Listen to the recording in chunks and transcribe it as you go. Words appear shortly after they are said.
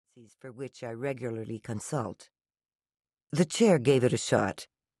for which I regularly consult. The chair gave it a shot.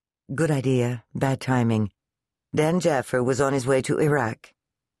 Good idea, bad timing. Dan Jaffer was on his way to Iraq.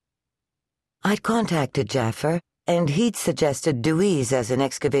 I'd contacted Jaffer, and he'd suggested Dewey's as an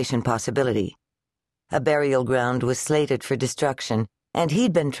excavation possibility. A burial ground was slated for destruction, and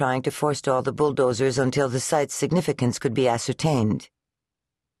he'd been trying to forestall the bulldozers until the site's significance could be ascertained.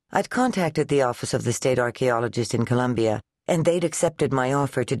 I'd contacted the office of the state archaeologist in Colombia, and they'd accepted my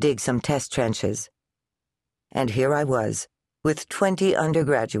offer to dig some test trenches. And here I was, with 20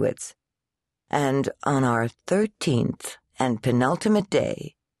 undergraduates. And on our 13th and penultimate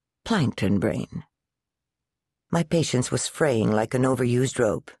day, plankton brain. My patience was fraying like an overused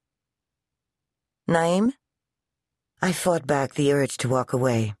rope. Naim? I fought back the urge to walk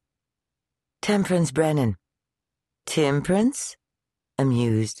away. Temperance Brennan. Temperance?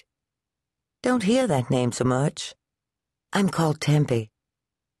 Amused. Don't hear that name so much. I'm called Tempe.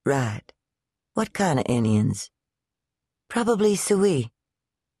 Right. What kind of Indians? Probably Sioux.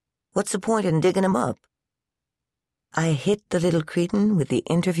 What's the point in digging 'em up? I hit the little cretin with the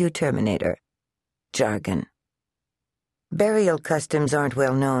interview terminator. Jargon. Burial customs aren't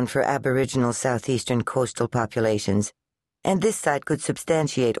well known for Aboriginal southeastern coastal populations, and this site could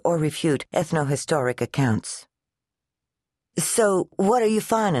substantiate or refute ethnohistoric accounts. So, what are you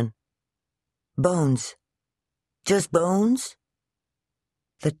finding? Bones. Just bones?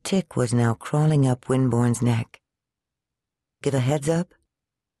 The tick was now crawling up Winborn's neck. Give a heads up?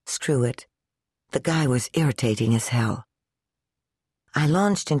 Screw it. The guy was irritating as hell. I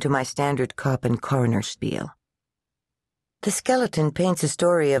launched into my standard cop and coroner spiel. The skeleton paints a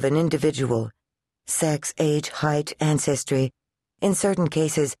story of an individual. Sex, age, height, ancestry, in certain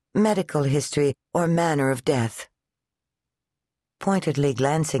cases, medical history or manner of death. Pointedly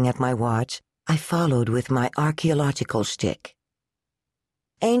glancing at my watch, I followed with my archaeological shtick.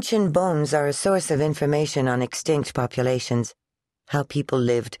 Ancient bones are a source of information on extinct populations. How people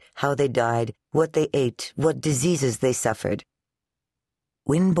lived, how they died, what they ate, what diseases they suffered.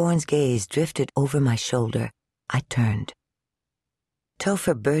 Winborn's gaze drifted over my shoulder. I turned.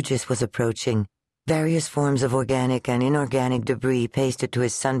 Topher Burgess was approaching, various forms of organic and inorganic debris pasted to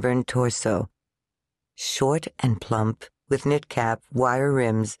his sunburned torso. Short and plump, with knit cap, wire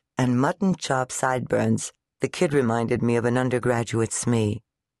rims, and mutton chop sideburns, the kid reminded me of an undergraduate Smee.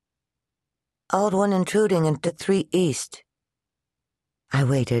 Old one intruding into 3 East. I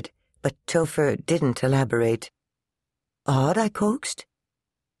waited, but Topher didn't elaborate. Odd, I coaxed.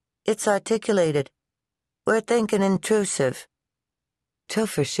 It's articulated. We're thinking intrusive.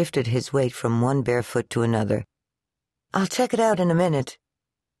 Topher shifted his weight from one bare foot to another. I'll check it out in a minute.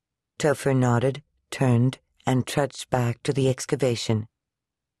 Topher nodded, turned, and trudged back to the excavation.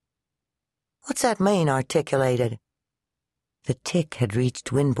 What's that mean, articulated? The tick had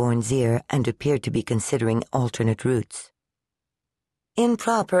reached Winborn's ear and appeared to be considering alternate routes.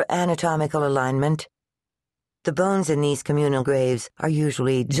 Improper anatomical alignment. The bones in these communal graves are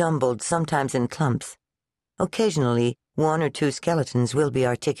usually jumbled, sometimes in clumps. Occasionally, 1 or 2 skeletons will be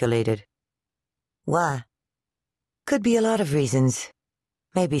articulated. Why? Could be a lot of reasons.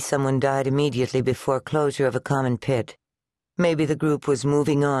 Maybe someone died immediately before closure of a common pit. Maybe the group was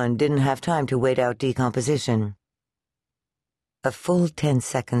moving on, didn't have time to wait out decomposition. A full 10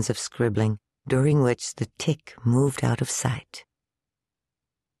 seconds of scribbling, during which the tick moved out of sight.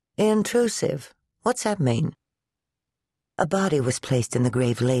 Intrusive. What's that mean? A body was placed in the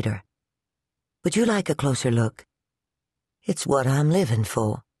grave later. Would you like a closer look? It's what I'm living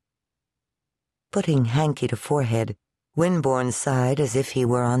for. Putting hanky to forehead, Winborn sighed as if he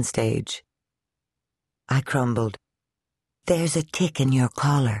were on stage. I crumbled. There's a tick in your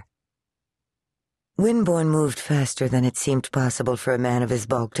collar. Winborn moved faster than it seemed possible for a man of his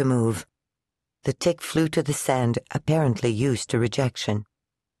bulk to move. The tick flew to the sand, apparently used to rejection.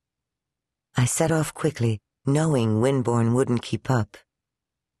 I set off quickly, knowing Winborn wouldn't keep up.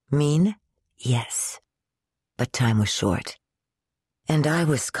 Mean? Yes. But time was short, and I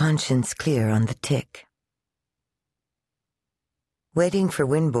was conscience clear on the tick. Waiting for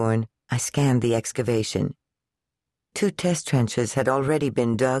Winborn, I scanned the excavation. 2 test trenches had already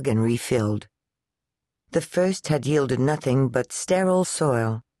been dug and refilled. The first had yielded nothing but sterile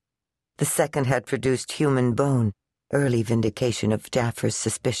soil. The second had produced human bone, early vindication of Jaffer's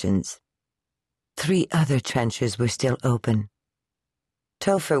suspicions. 3 other trenches were still open.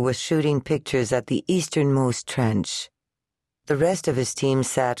 Topher was shooting pictures at the easternmost trench. The rest of his team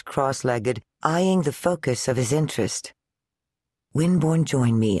sat cross-legged, eyeing the focus of his interest. Winborn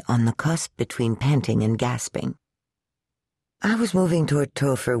joined me on the cusp between panting and gasping. I was moving toward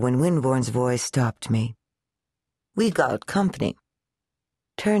Topher when Winborn's voice stopped me. "We got company."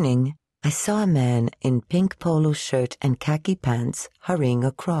 Turning, I saw a man in pink polo shirt and khaki pants hurrying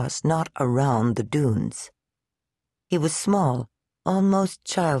across, not around the dunes. He was small, almost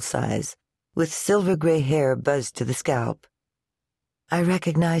child-size, with silver-gray hair buzzed to the scalp. I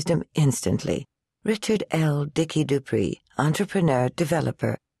recognized him instantly. Richard L. Dickie Dupree, entrepreneur,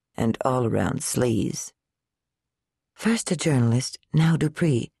 developer, and all-around sleaze. First a journalist, now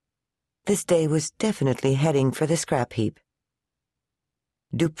Dupree. This day was definitely heading for the scrap heap.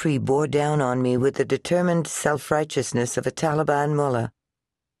 Dupree bore down on me with the determined self-righteousness of a Taliban mullah.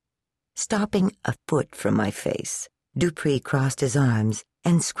 Stopping a foot from my face, Dupree crossed his arms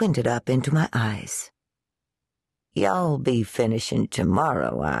and squinted up into my eyes. "Y'all be finishing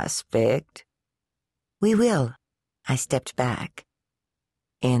tomorrow, I expect." "We will." I stepped back.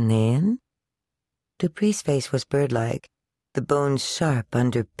 "And then?" Dupree's face was bird-like, the bones sharp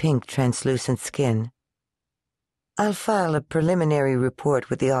under pink translucent skin. "I'll file a preliminary report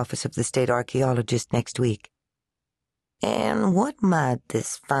with the Office of the State Archaeologist next week." "And what might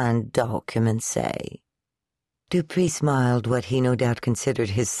this fine document say?" Dupree smiled what he no doubt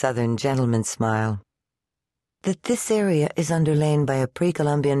considered his southern gentleman's smile. "That this area is underlain by a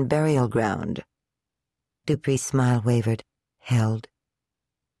pre-Columbian burial ground." Dupree's smile wavered, held.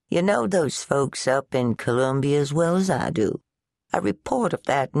 "You know those folks up in Columbia as well as I do. A report of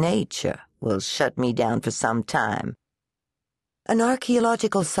that nature will shut me down for some time." "An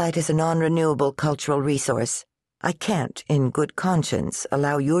archaeological site is a non-renewable cultural resource. I can't, in good conscience,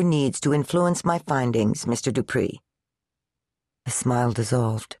 allow your needs to influence my findings, Mr. Dupree." The smile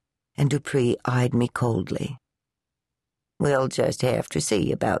dissolved, and Dupree eyed me coldly. "We'll just have to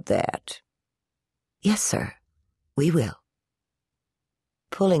see about that." "Yes, sir, we will."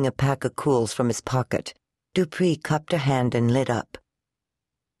 Pulling a pack of cools from his pocket, Dupree cupped a hand and lit up.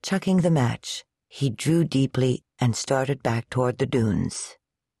 Chucking the match, he drew deeply and started back toward the dunes.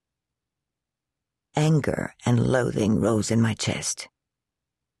 Anger and loathing rose in my chest.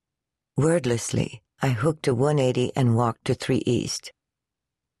 Wordlessly, I hooked a 180 and walked to 3 East.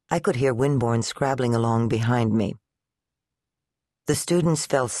 I could hear Winborne scrabbling along behind me. The students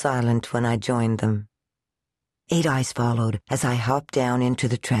fell silent when I joined them. 8 Eyes followed as I hopped down into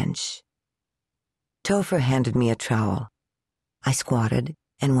the trench. Topher handed me a trowel. I squatted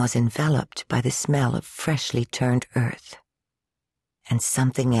and was enveloped by the smell of freshly turned earth. And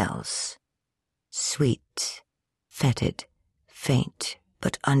something else. Sweet, fetid, faint,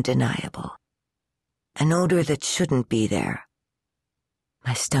 but undeniable. An odor that shouldn't be there.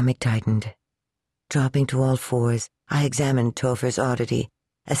 My stomach tightened. Dropping to all fours, I examined Topher's oddity,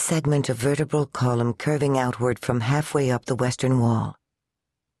 a segment of vertebral column curving outward from halfway up the western wall.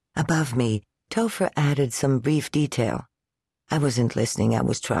 Above me, Topher added some brief detail. I wasn't listening, I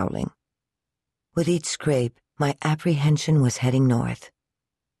was troweling. With each scrape, my apprehension was heading north.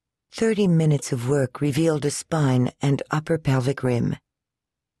 30 minutes of work revealed a spine and upper pelvic rim.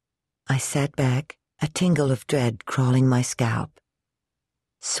 I sat back, a tingle of dread crawling my scalp.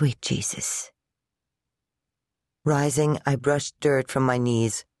 Sweet Jesus. Rising, I brushed dirt from my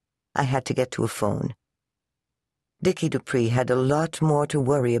knees. I had to get to a phone. Dickie Dupree had a lot more to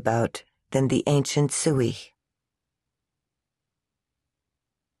worry about than the ancient Suey.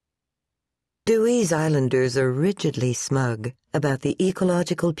 Dewey's Islanders are rigidly smug about the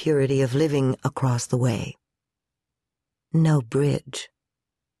ecological purity of living across the way. No bridge.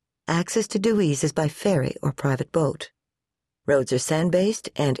 Access to Dewey's is by ferry or private boat. Roads are sand-based,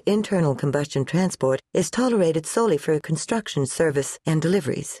 and internal combustion transport is tolerated solely for construction service and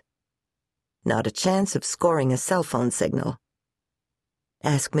deliveries. Not a chance of scoring a cell phone signal.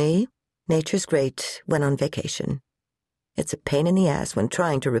 Ask me, nature's great when on vacation. It's a pain in the ass when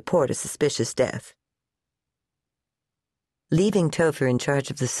trying to report a suspicious death. Leaving Topher in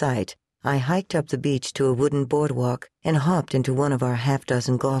charge of the site, I hiked up the beach to a wooden boardwalk and hopped into one of our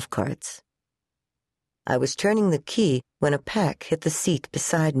half-dozen golf carts. I was turning the key when a pack hit the seat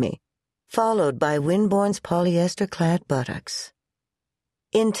beside me, followed by Winborne's polyester-clad buttocks.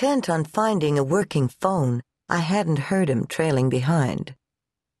 Intent on finding a working phone, I hadn't heard him trailing behind.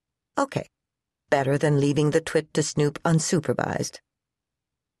 Okay. Better than leaving the twit to snoop unsupervised.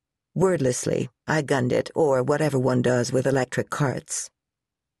 Wordlessly, I gunned it, or whatever one does with electric carts.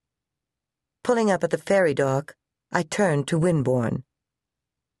 Pulling up at the ferry dock, I turned to Winborne.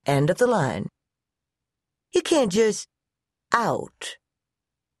 End of the line. You can't just... out.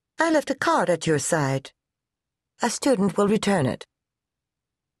 I left a card at your side. A student will return it.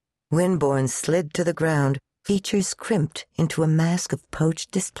 Winborne slid to the ground, features crimped into a mask of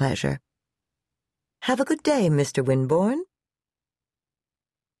poached displeasure. Have a good day, Mr. Winborne.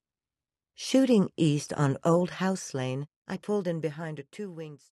 Shooting east on Old House Lane, I pulled in behind a two-winged